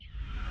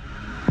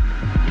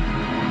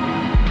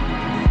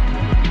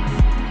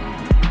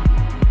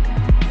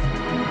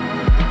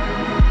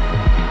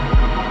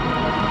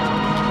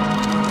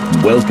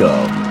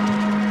Welcome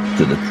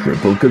to the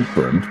Triple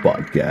Confirmed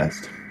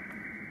podcast,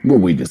 where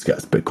we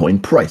discuss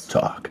Bitcoin price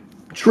talk,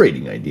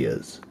 trading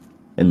ideas,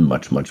 and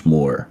much, much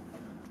more.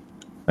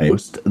 I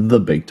host The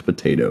Baked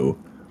Potato,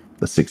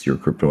 the 6-year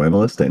crypto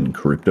analyst and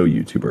crypto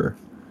YouTuber.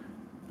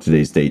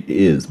 Today's date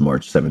is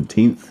March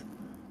 17th.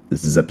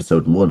 This is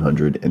episode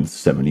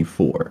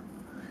 174.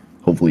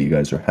 Hopefully you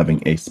guys are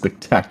having a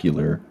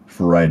spectacular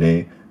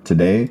Friday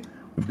today.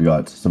 We've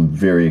got some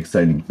very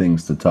exciting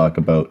things to talk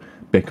about.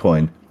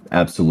 Bitcoin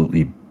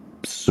absolutely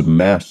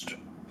smashed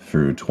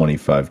through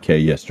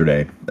 25K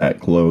yesterday at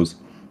close.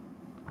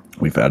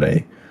 We've had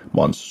a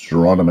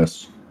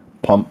monstrous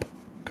pump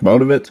come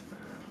out of it,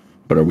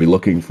 but are we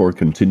looking for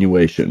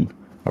continuation?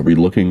 Are we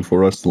looking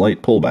for a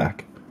slight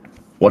pullback?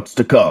 What's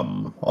to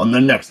come on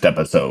the next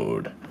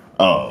episode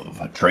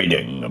of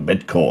Trading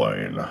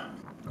Bitcoin?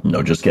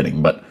 No, just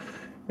kidding, but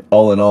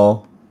all in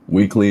all,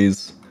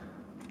 weeklies,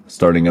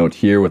 starting out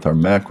here with our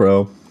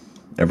macro,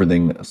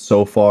 everything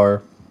so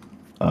far,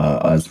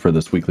 as for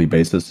this weekly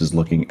basis, is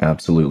looking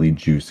absolutely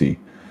juicy.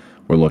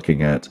 We're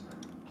looking at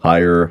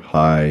higher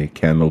high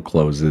candle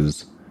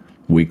closes,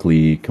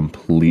 weekly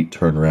complete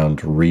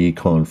turnaround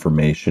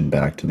reconfirmation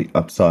back to the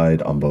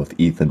upside on both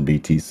ETH and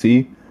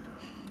BTC.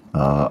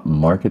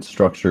 Market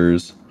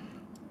structures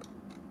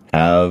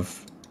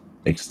have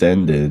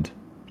extended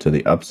to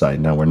the upside.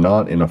 Now, we're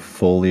not in a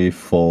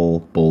full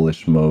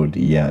bullish mode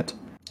yet.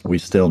 We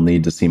still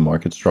need to see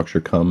market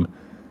structure come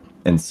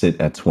and sit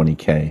at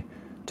 20K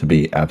to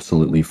be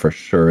absolutely for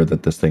sure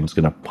that this thing's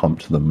going to pump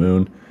to the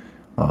moon.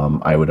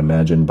 I would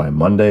imagine by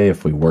Monday,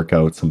 if we work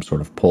out some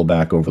sort of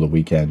pullback over the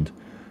weekend,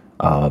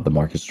 the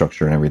market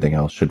structure and everything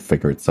else should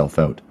figure itself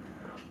out.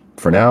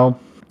 For now,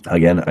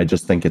 again, I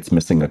just think it's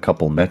missing a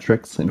couple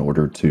metrics in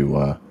order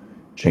to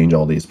change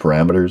all these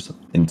parameters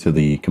into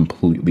the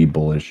completely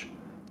bullish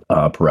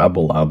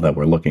parabola that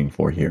we're looking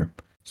for here.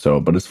 So,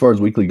 but as far as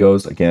weekly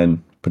goes,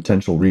 again,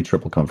 potential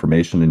triple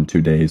confirmation in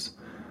 2 days.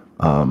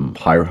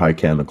 Higher high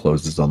candle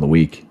closes on the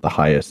week, the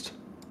highest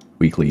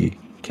weekly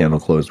candle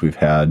close we've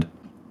had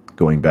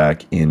going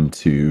back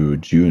into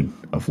June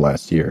of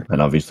last year. And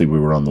obviously we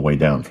were on the way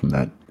down from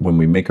that. When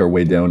we make our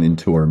way down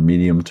into our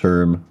medium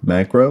term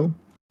macro,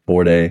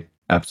 4-day,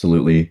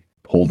 absolutely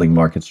holding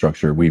market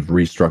structure. We've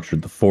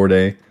restructured the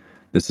 4-day.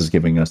 This is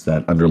giving us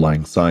that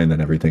underlying sign that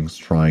everything's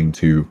trying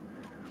to,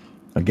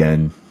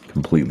 again,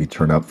 completely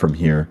turn up from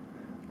here.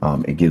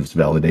 It gives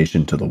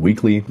validation to the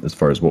weekly as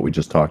far as what we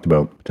just talked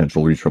about.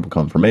 Potential triple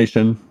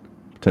confirmation,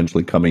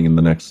 potentially coming in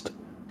the next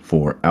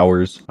 4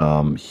 hours.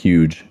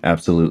 Huge,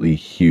 absolutely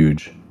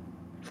huge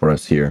for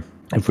us here.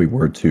 If we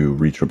were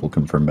to triple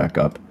confirm back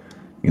up,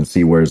 you can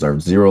see where's our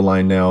zero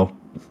line now.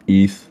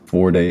 ETH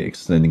 4-day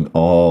extending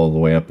all the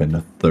way up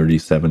into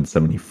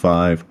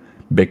 37.75.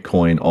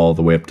 Bitcoin all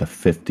the way up to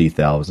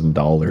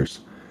 $50,000.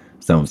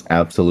 Sounds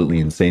absolutely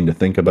insane to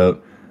think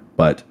about,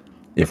 but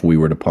if we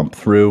were to pump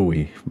through,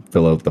 we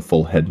fill out the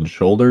full head and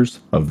shoulders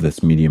of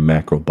this medium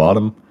macro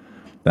bottom.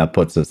 That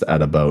puts us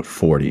at about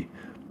 40.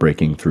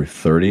 Breaking through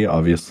 30,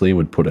 obviously,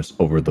 would put us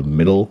over the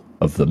middle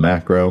of the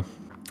macro,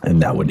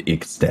 and that would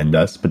extend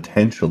us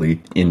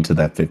potentially into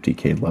that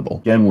 50K level.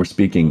 Again, we're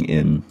speaking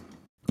in,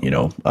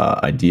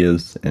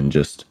 ideas and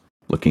just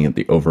looking at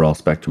the overall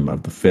spectrum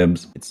of the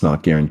fibs. It's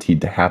not guaranteed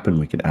to happen.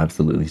 We could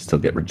absolutely still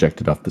get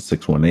rejected off the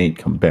 618,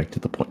 come back to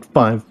the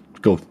 0.5,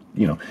 go,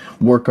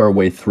 work our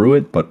way through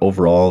it. But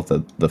overall,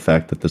 the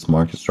fact that this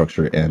market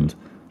structure and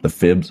the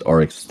fibs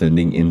are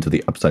extending into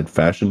the upside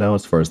fashion now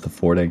as far as the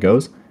 4-day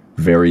goes,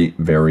 very,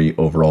 very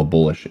overall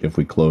bullish if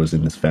we close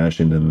in this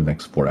fashion in the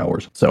next 4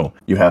 hours. So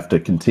you have to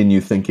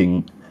continue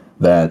thinking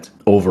that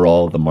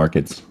overall the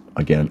markets,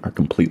 again, are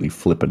completely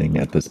flippening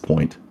at this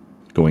point,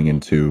 going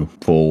into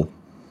full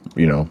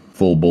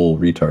bull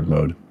retard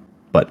mode.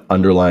 But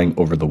underlying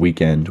over the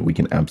weekend, we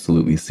can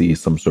absolutely see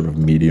some sort of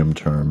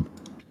medium-term,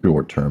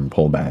 short-term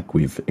pullback.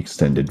 We've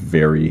extended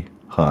very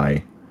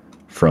high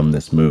from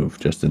this move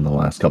just in the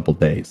last couple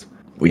days.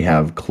 We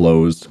have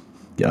closed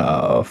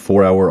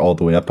 4 hour all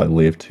the way up, I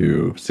believe,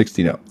 to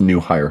 60 new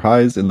higher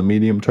highs in the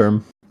medium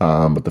term.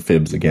 But the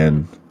fibs,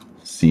 again,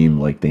 seem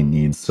like they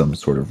need some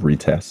sort of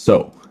retest.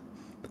 So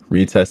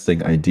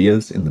retesting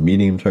ideas in the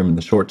medium term and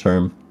the short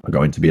term are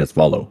going to be as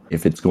follow.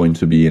 If it's going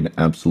to be an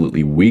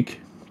absolutely weak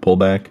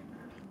pullback,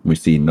 we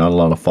see not a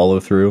lot of follow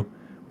through.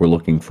 We're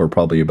looking for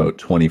probably about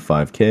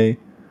 25K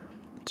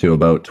to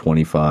about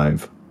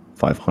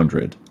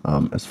 25,500.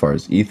 As far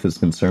as ETH is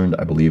concerned,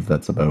 I believe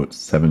that's about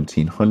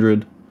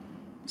 1,700,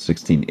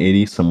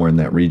 1,680, somewhere in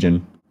that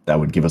region. That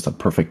would give us a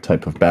perfect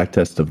type of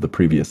backtest of the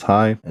previous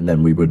high, and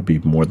then we would be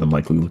more than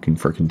likely looking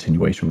for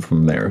continuation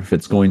from there. If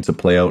it's going to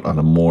play out on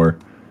a more,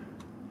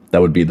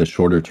 that would be the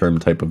shorter term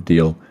type of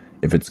deal.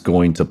 If it's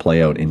going to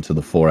play out into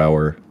the 4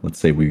 hour, let's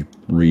say we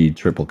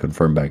triple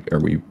confirm back, or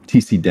we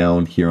TC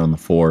down here on the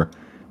 4,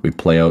 we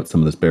play out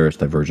some of this bearish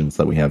divergence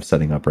that we have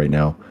setting up right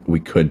now, we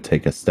could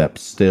take a step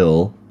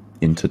still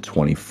into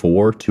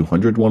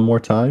 24,200 one more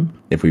time.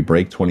 If we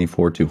break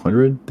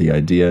 24,200, the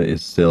idea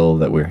is still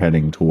that we're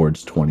heading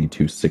towards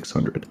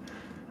 22,600.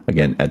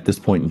 Again, at this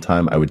point in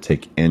time, I would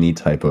take any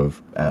type of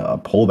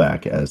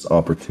pullback as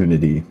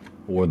opportunity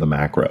for the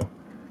macro.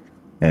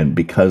 And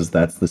because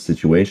that's the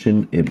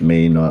situation, it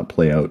may not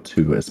play out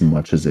to as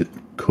much as it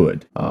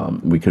could.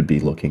 We could be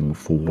looking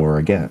for,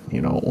 again,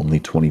 only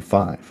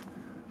 25.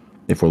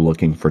 If we're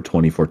looking for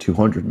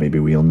 24,200, maybe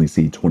we only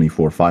see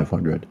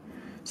 24,500.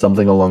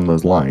 Something along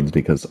those lines,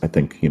 because I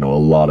think, a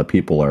lot of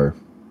people are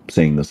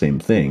saying the same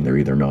thing. They're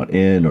either not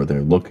in or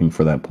they're looking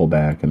for that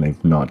pullback and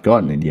they've not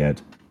gotten it yet,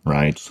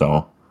 right?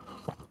 So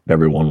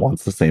everyone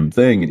wants the same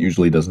thing. It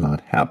usually does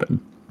not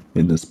happen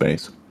in this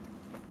space.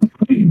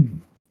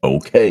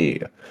 Okay,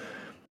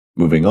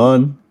 moving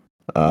on.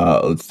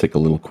 Let's take a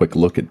little quick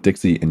look at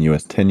Dixie and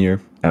US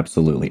 10-year.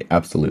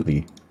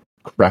 Absolutely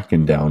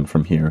cracking down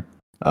from here.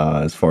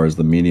 As far as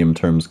the medium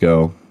terms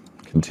go,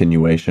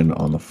 continuation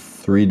on the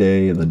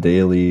 3-day, the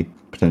daily,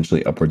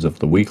 potentially upwards of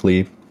the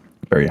weekly.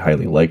 Very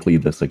highly likely.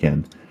 This,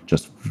 again,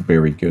 just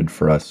very good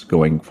for us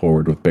going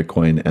forward with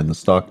Bitcoin and the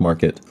stock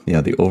market.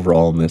 Yeah, the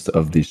overallness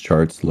of these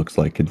charts looks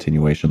like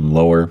continuation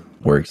lower.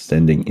 We're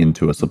extending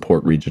into a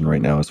support region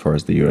right now as far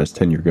as the US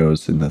 10-year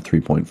goes in the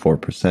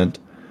 3.4%.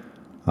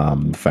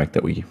 The fact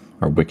that we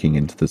are wicking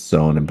into this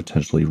zone and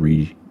potentially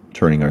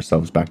returning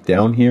ourselves back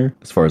down here.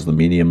 As far as the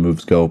medium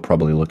moves go,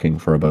 probably looking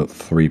for about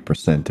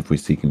 3% if we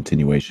see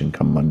continuation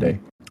come Monday.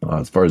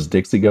 As far as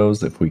Dixie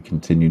goes, if we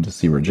continue to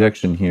see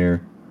rejection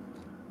here,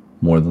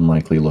 more than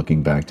likely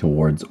looking back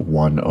towards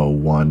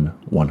 101,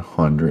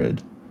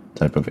 100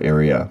 type of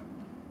area.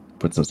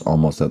 Puts us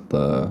almost at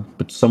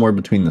somewhere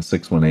between the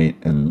 618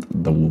 and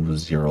the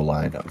 0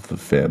 line of the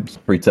fibs.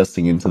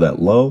 Retesting into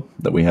that low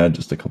that we had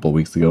just a couple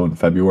weeks ago in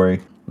February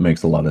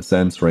makes a lot of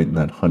sense, right in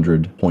that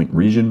 100-point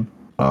region.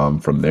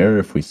 From there,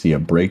 if we see a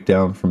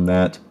breakdown from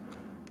that,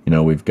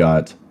 we've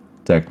got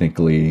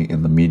technically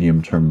in the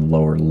medium term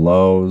lower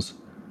lows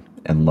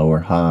and lower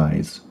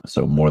highs.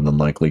 So more than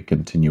likely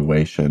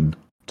continuation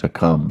to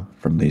come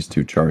from these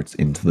two charts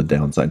into the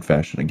downside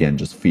fashion. Again,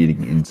 just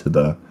feeding into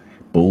the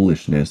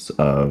bullishness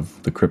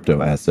of the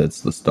crypto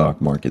assets, the stock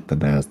market, the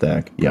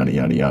NASDAQ, yada,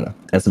 yada, yada.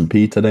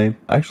 S&P today,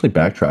 I actually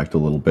backtracked a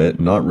little bit.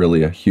 Not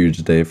really a huge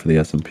day for the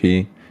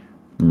S&P.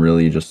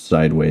 Really just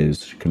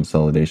sideways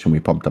consolidation. We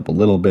pumped up a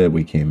little bit.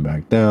 We came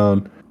back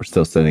down. We're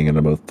still sitting at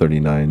about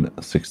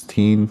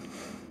 39.16.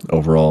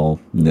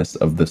 Overallness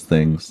of this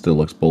thing still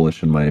looks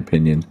bullish in my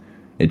opinion.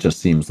 It just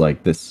seems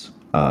like this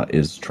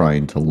is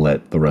trying to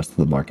let the rest of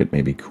the market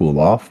maybe cool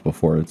off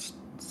before it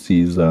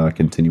sees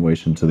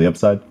continuation to the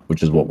upside,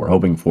 which is what we're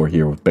hoping for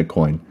here with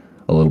Bitcoin.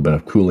 A little bit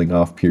of cooling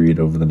off period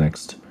over the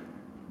next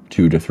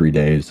 2 to 3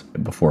 days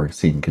before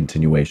seeing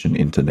continuation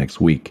into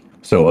next week.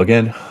 So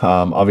again,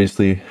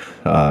 obviously,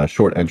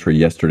 short entry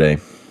yesterday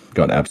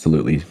got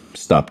absolutely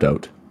stopped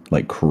out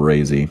like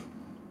crazy.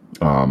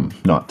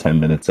 Not 10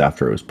 minutes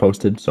after it was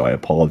posted, so I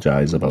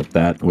apologize about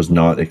that. Was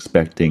not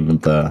expecting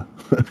the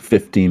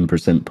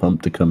 15%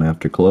 pump to come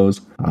after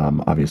close.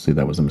 Obviously,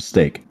 that was a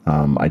mistake.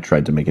 I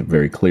tried to make it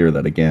very clear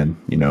that, again,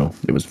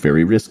 it was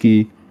very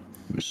risky.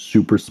 It was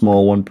super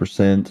small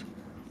 1%. It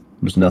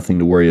was nothing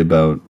to worry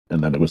about,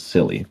 and that it was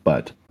silly,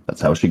 but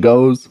that's how she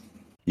goes.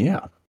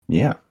 Yeah.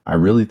 I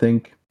really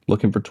think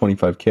looking for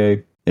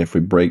 25K, if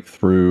we break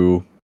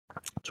through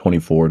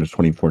 24 to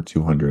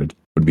 24,200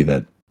 would be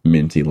that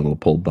minty little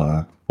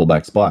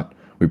pullback spot.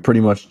 We pretty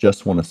much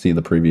just want to see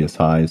the previous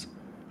highs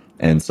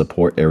and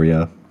support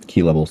area,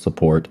 key level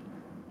support,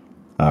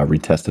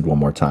 retested one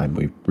more time.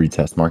 We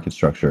retest market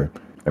structure.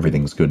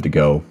 Everything's good to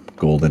go.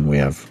 Golden, we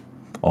have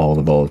all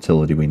the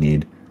volatility we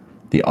need.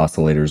 The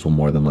oscillators will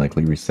more than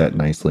likely reset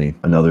nicely.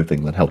 Another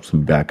thing that helps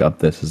me back up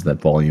this is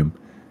that volume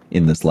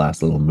in this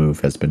last little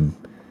move has been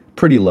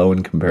pretty low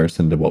in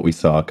comparison to what we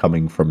saw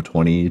coming from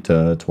 20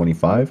 to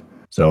 25.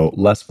 So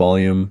less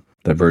volume,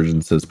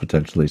 divergences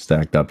potentially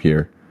stacked up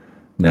here.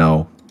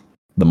 Now,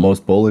 the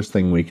most bullish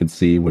thing we could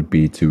see would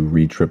be to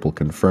re-triple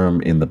confirm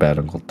in the bad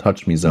uncle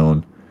touch me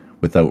zone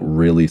without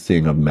really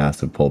seeing a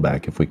massive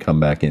pullback. If we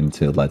come back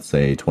into, let's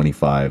say,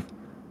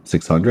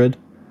 25,600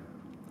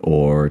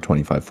 or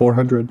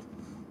 25,400,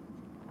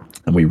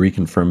 and we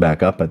reconfirm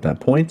back up at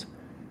that point,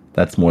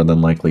 that's more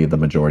than likely the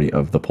majority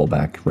of the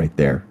pullback right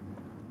there.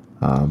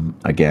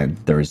 Again,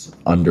 there's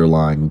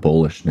underlying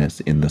bullishness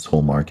in this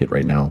whole market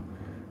right now.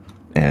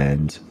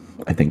 And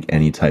I think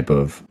any type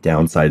of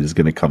downside is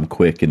going to come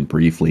quick and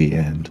briefly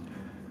and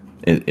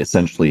it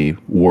essentially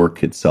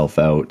work itself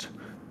out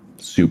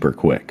super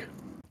quick.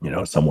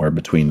 Somewhere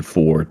between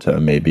 4 to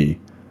maybe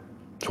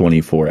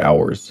 24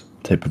 hours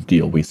type of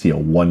deal. We see a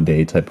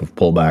 1-day type of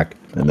pullback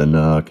and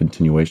then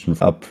continuation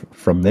up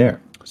from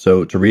there.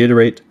 So to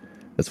reiterate,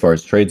 as far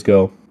as trades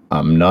go,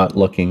 I'm not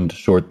looking to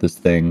short this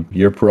thing.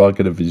 Your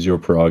prerogative is your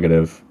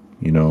prerogative.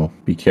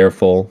 Be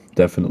careful,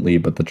 definitely,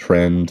 but the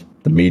trend,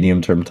 the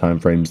medium-term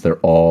timeframes, they're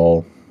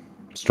all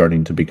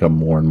starting to become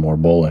more and more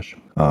bullish.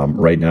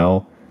 Right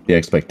now, the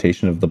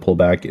expectation of the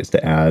pullback is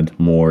to add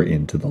more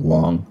into the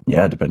long.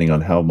 Yeah, depending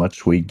on how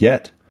much we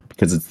get.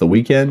 Because it's the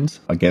weekend,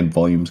 again,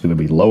 volume's going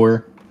to be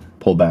lower.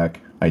 Pullback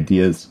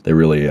ideas, they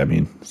really,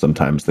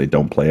 sometimes they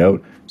don't play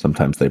out.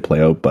 Sometimes they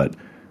play out, but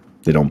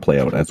they don't play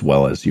out as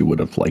well as you would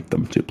have liked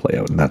them to play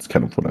out. And that's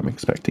kind of what I'm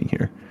expecting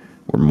here.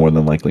 We're more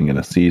than likely going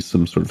to see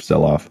some sort of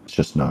sell-off. It's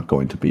just not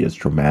going to be as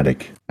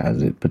dramatic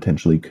as it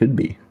potentially could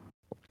be.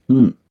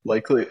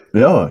 Likely.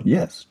 Oh,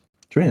 yes.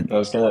 Trent. I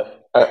was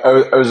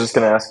just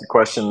gonna ask a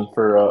question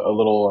for a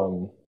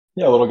little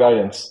a little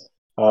guidance.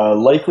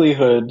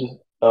 Likelihood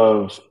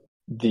of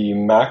the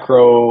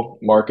macro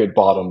market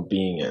bottom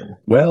being in.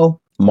 Well,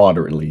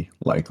 moderately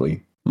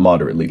likely.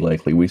 Moderately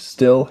likely. We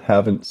still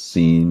haven't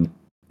seen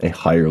a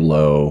higher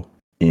low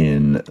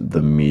in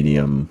the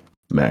medium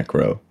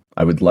macro.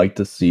 I would like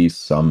to see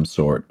some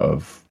sort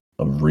of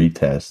a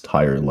retest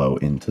higher low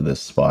into this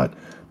spot.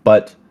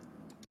 But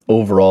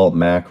overall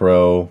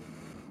macro,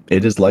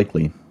 it is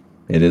likely.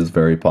 It is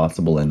very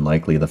possible and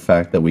likely. The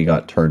fact that we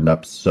got turned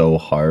up so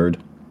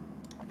hard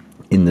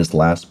in this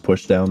last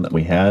push down that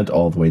we had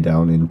all the way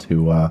down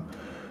into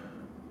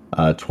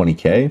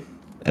 20K,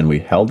 and we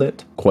held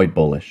it, quite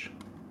bullish.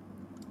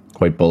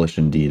 Quite bullish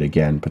indeed.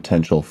 Again,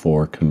 potential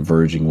for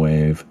converging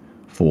wave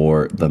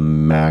for the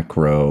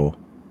macro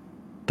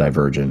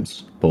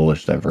divergence,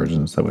 bullish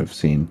divergence that we've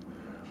seen.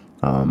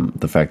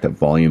 The fact that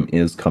volume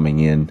is coming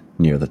in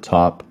near the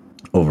top,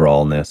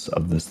 overallness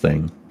of this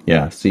thing,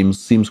 yeah,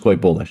 seems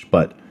quite bullish,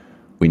 but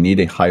we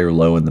need a higher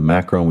low in the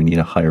macro, and we need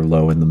a higher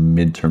low in the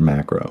midterm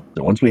macro.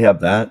 So once we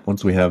have that,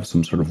 once we have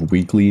some sort of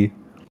weekly,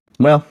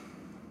 well,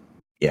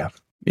 yeah,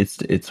 it's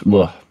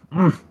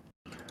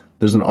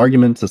there's an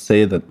argument to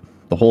say that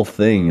the whole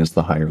thing is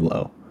the higher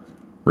low.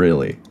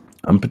 Really,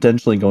 I'm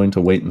potentially going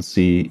to wait and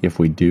see if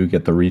we do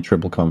get the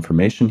triple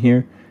confirmation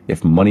here.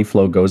 If money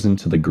flow goes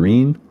into the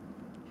green,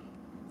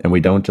 and we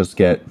don't just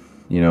get,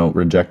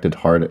 rejected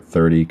hard at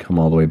 30, come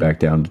all the way back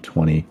down to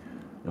 20,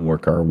 and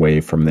work our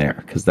way from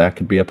there. Because that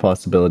could be a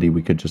possibility.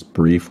 We could just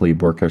briefly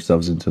work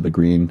ourselves into the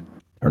green,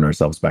 turn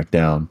ourselves back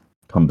down,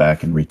 come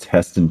back and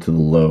retest into the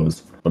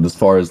lows. But as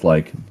far as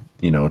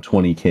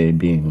 20K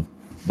being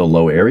the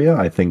low area,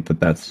 I think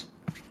that's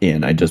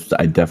in. I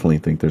definitely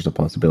think there's a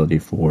possibility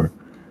for,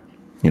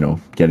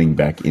 getting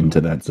back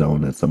into that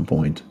zone at some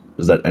point.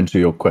 Does that answer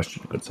your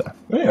question, good sir?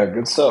 Oh, yeah,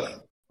 good stuff.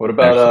 What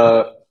about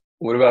Excellent.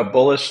 what about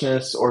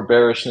bullishness or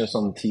bearishness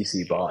on the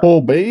TC bot?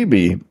 Oh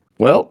baby.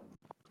 Well,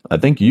 I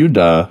think you'd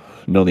know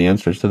the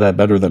answers to that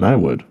better than I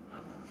would.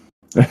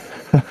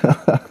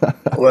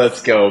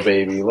 Let's go,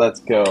 baby.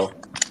 Let's go.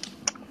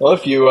 Well,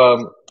 if you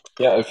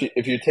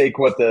take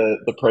what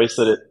the price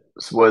that it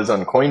was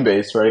on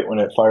Coinbase, right, when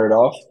it fired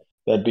off,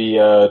 that'd be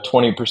a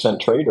 20%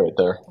 trade right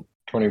there.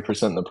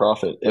 20% in the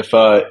profit. If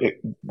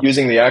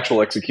using the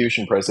actual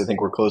execution price, I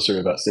think we're closer to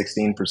about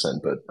 16%,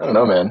 but I don't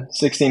know, man.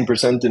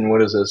 16% in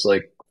what is this,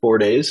 like 4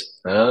 days?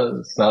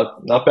 It's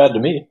not bad to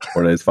me.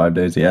 4 days, 5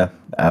 days, yeah,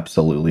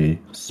 absolutely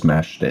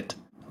smashed it.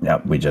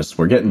 Yeah,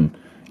 we're getting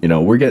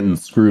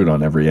screwed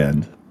on every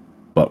end,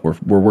 but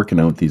we're working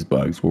out these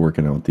bugs. We're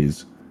working out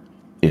these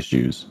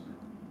issues.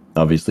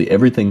 Obviously,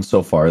 everything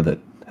so far that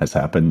has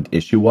happened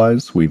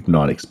issue-wise, we've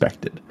not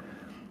expected,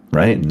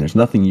 right? And there's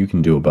nothing you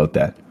can do about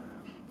that.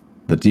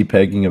 The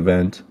depegging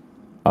event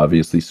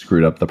obviously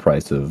screwed up the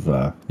price of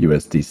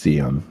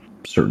USDC on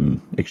certain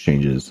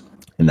exchanges,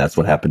 and that's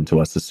what happened to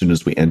us as soon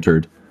as we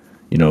entered.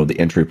 The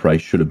entry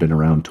price should have been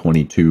around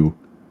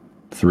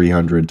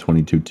 22,300,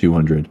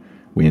 22,200.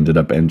 We ended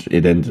up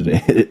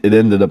it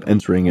ended up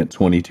entering at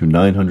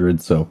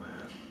 22,900. So,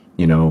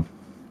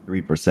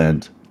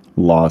 3%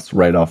 loss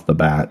right off the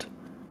bat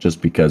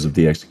just because of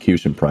the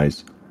execution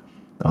price.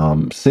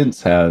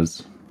 Since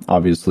has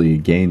obviously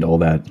gained all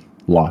that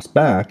loss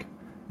back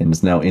and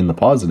is now in the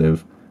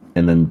positive.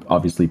 And then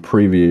obviously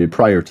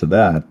prior to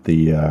that,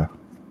 the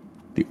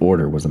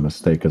order was a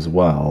mistake as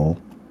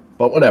well.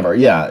 But whatever,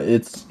 yeah,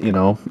 it's,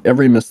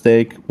 every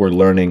mistake, we're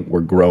learning,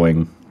 we're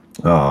growing.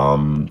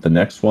 The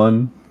next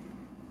one,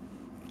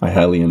 I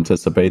highly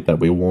anticipate that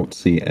we won't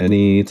see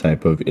any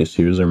type of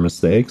issues or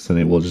mistakes, and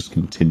it will just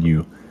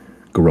continue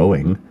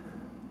growing.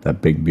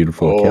 That big,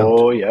 beautiful account.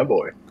 Oh yeah,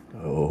 boy.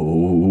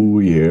 Oh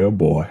yeah,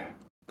 boy.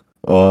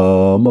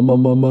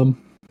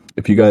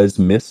 If you guys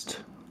missed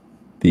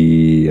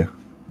the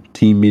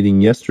team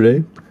meeting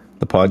yesterday,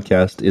 the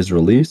podcast is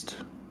released,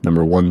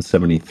 number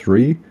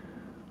 173.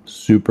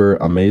 Super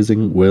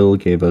amazing. Will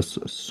gave us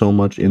so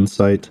much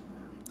insight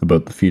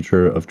about the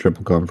future of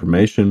triple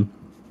confirmation,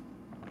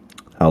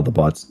 how the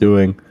bot's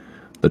doing,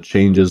 the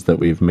changes that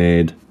we've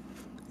made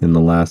in the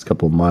last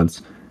couple of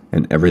months,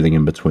 and everything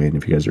in between.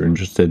 If you guys are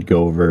interested,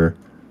 go over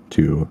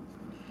to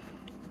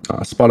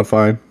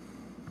Spotify,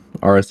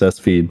 RSS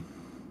feed,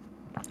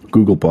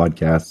 Google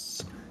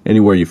Podcasts,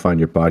 anywhere you find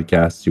your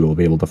podcasts, you will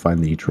be able to find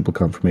the Triple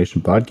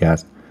Confirmation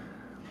podcast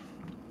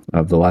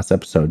of the last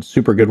episode.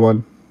 Super good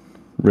one.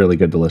 Really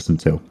good to listen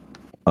to.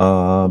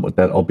 With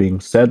that all being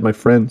said, my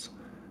friends,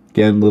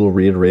 again, little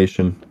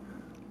reiteration.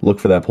 Look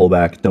for that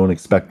pullback. Don't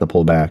expect the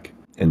pullback.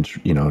 And,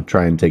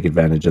 try and take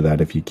advantage of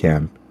that if you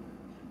can.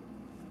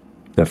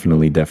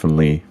 Definitely.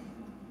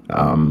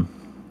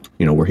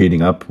 We're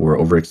heating up. We're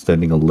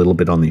overextending a little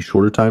bit on these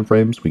shorter time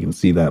frames. We can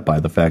see that by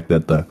the fact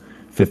that the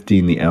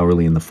 15, the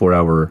hourly, and the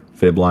 4-hour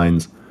fib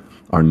lines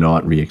are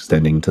not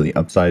re-extending to the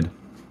upside.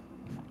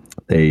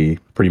 They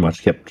pretty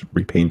much kept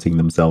repainting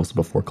themselves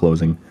before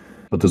closing.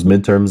 But those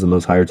midterms and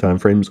those higher time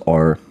frames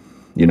are,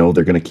 they're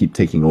going to keep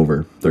taking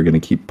over. They're going to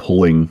keep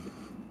pulling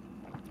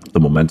the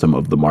momentum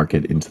of the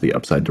market into the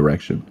upside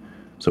direction.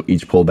 So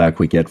each pullback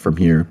we get from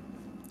here,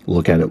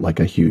 look at it like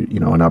a huge,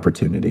 an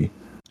opportunity.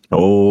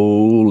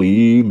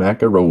 Holy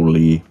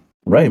macaroni.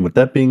 Right, with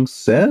that being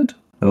said,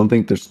 I don't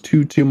think there's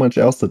too much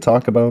else to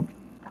talk about.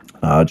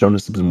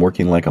 Jonas has been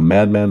working like a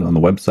madman on the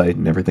website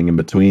and everything in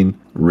between.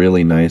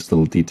 Really nice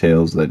little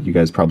details that you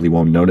guys probably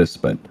won't notice,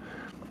 but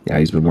yeah,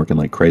 he's been working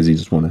like crazy.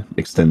 Just want to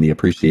extend the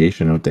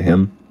appreciation out to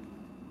him.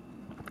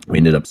 We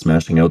ended up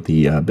smashing out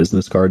the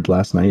business card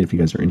last night. If you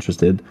guys are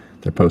interested,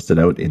 they're posted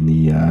out in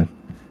the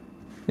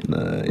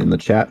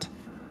chat.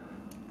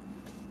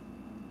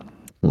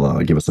 Well,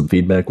 give us some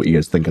feedback. What you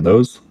guys think of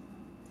those?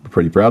 We're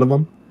pretty proud of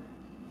them.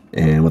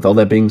 And with all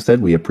that being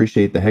said, we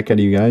appreciate the heck out of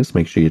you guys.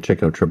 Make sure you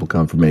check out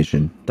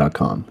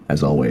tripleconfirmation.com.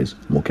 As always,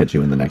 we'll catch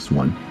you in the next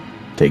one.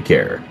 Take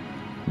care.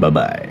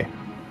 Bye-bye.